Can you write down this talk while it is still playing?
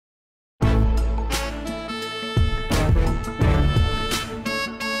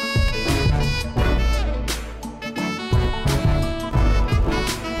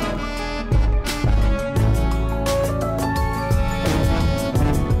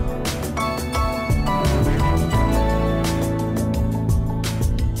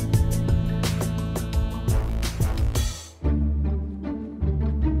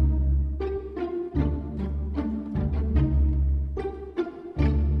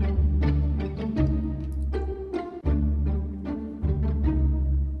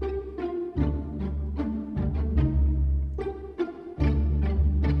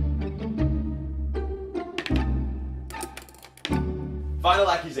Final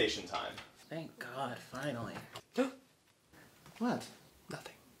accusation time. Thank God, finally. What?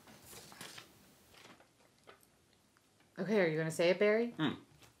 Nothing. Okay, are you gonna say it, Barry?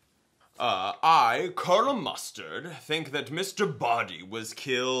 I, Colonel Mustard, think that Mr. Body was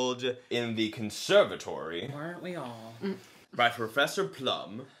killed in the conservatory Weren't we all? by Professor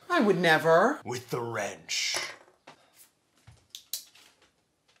Plum I would never. with the wrench.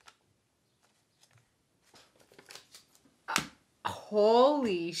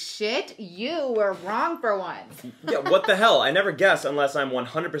 Holy shit, you were wrong for once. Yeah, what the hell? I never guess unless I'm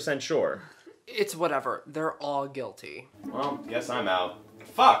 100% sure. It's whatever. They're all guilty. Well, guess I'm out.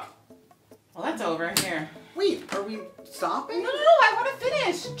 Fuck! Well, that's over. Here. Wait, are we stopping? No, I want to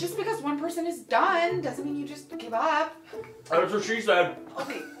finish. Just because one person is done doesn't mean you just give up. That's what she said.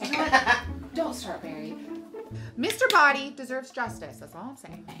 Okay, you know what? Don't start, Barry. Mr. Body deserves justice, that's all I'm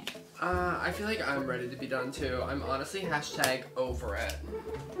saying. I feel like I'm ready to be done too. I'm honestly #over it.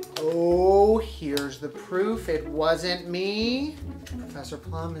 Oh, here's the proof. It wasn't me. Professor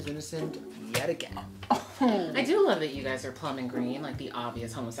Plum is innocent yet again. I do love that you guys are plum and green, like the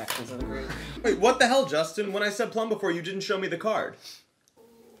obvious homosexuals of the group. Wait, what the hell, Justin? When I said Plum before, you didn't show me the card.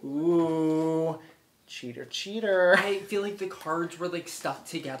 Ooh, cheater, cheater. I feel like the cards were like stuck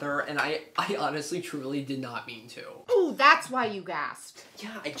together, and I honestly truly did not mean to. Oh, that's why you gasped.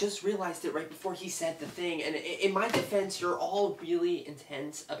 Yeah, I just realized it right before he said the thing, and in my defense, you're all really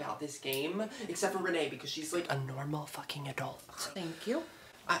intense about this game, except for Renee, because she's like a normal fucking adult. Thank you.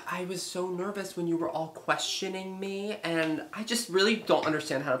 I was so nervous when you were all questioning me, and I just really don't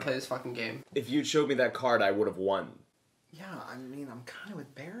understand how to play this fucking game. If you'd showed me that card, I would have won. Yeah, I mean, I'm kind of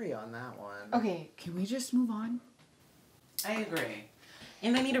with Barry on that one. Okay, can we just move on? I agree.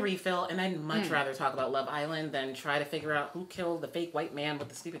 And I need a refill, and I'd much rather talk about Love Island than try to figure out who killed the fake white man with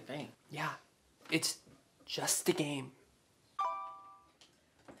the stupid thing. Yeah, it's just a game.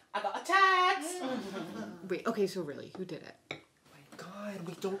 I got attacked! Wait, okay, so really, who did it? God,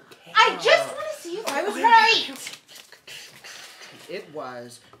 we don't care. I just want to see if I was right! It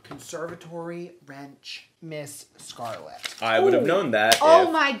was Conservatory Wrench Miss Scarlet. I would have known that Oh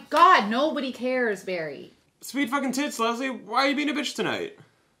if... my god, nobody cares, Barry. Sweet fucking tits, Leslie. Why are you being a bitch tonight?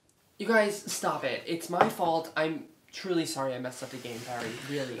 You guys, stop it. It's my fault. I'm truly sorry I messed up the game, Barry.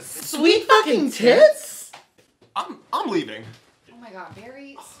 Really. Sweet fucking tits? I'm leaving. Oh my god,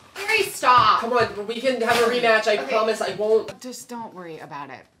 Barry, stop! Come on, we can have a rematch. I promise I won't. Just don't worry about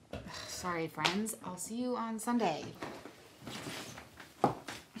it. Sorry, friends. I'll see you on Sunday.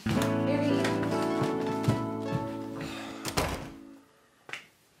 Barry.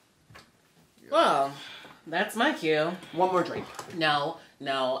 Well, that's my cue. One more drink. No,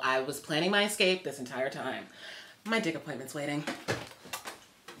 I was planning my escape this entire time. My dick appointment's waiting.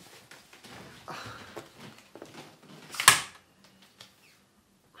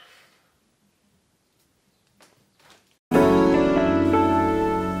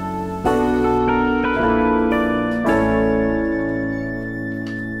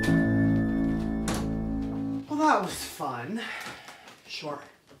 Well, that was fun. Sure.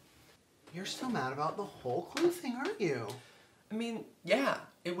 You're still mad about the whole clue thing, aren't you? I mean, yeah,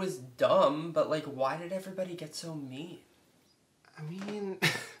 it was dumb, but like, why did everybody get so mean? I mean,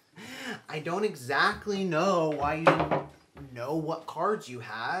 I don't exactly know why you didn't know what cards you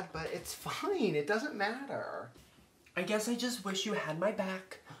had, but it's fine. It doesn't matter. I guess I just wish you had my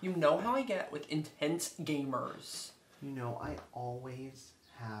back. You know how I get with intense gamers. You know, I always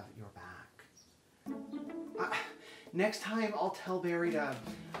have your back. Next time, I'll tell Barry to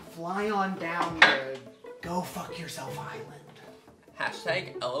fly on down to Go Fuck Yourself Island.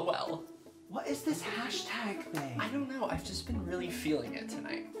 #LOL. What is this hashtag thing? I don't know. I've just been really feeling it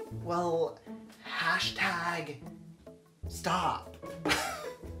tonight. Well, hashtag stop.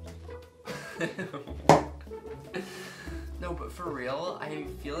 No, but for real, I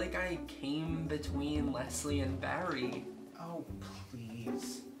feel like I came between Leslie and Barry. Oh,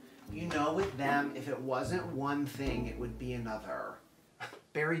 please. You know, with them, if it wasn't one thing, it would be another.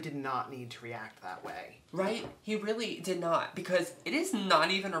 Barry did not need to react that way. Right? He really did not, because it is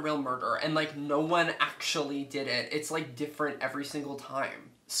not even a real murder, and like no one actually did it. It's like different every single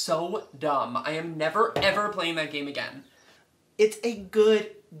time. So dumb. I am never ever playing that game again. It's a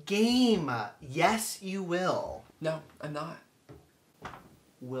good game. Yes, you will. No, I'm not.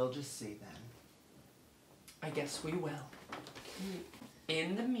 We'll just see then. I guess we will.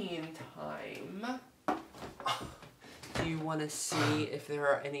 In the meantime, do you want to see if there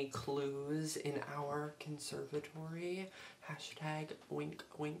are any clues in our conservatory? #wink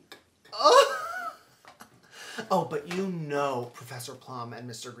wink. Oh, but you know Professor Plum and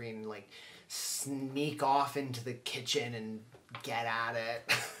Mr. Green, like, sneak off into the kitchen and get at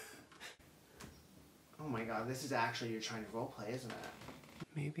it. Oh my god, this is actually you're trying to roleplay, isn't it?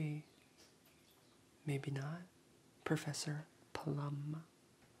 Maybe not, Professor Plum.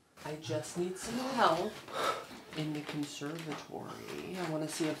 I just need some help in the conservatory. I want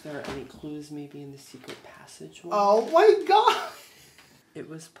to see if there are any clues maybe in the secret passageway. Oh my god! It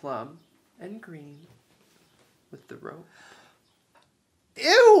was plum and green with the rope.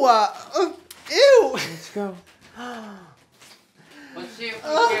 Ew! Ew! Let's go. Let's see if we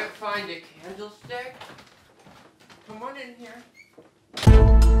can't find a candlestick. Come on in here.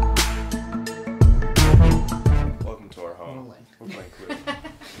 Welcome to our home. We're playing Clue.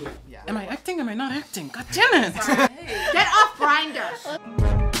 Yeah. Am I acting? Am I not acting? God damn it! Get off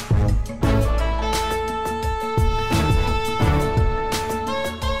Grindr!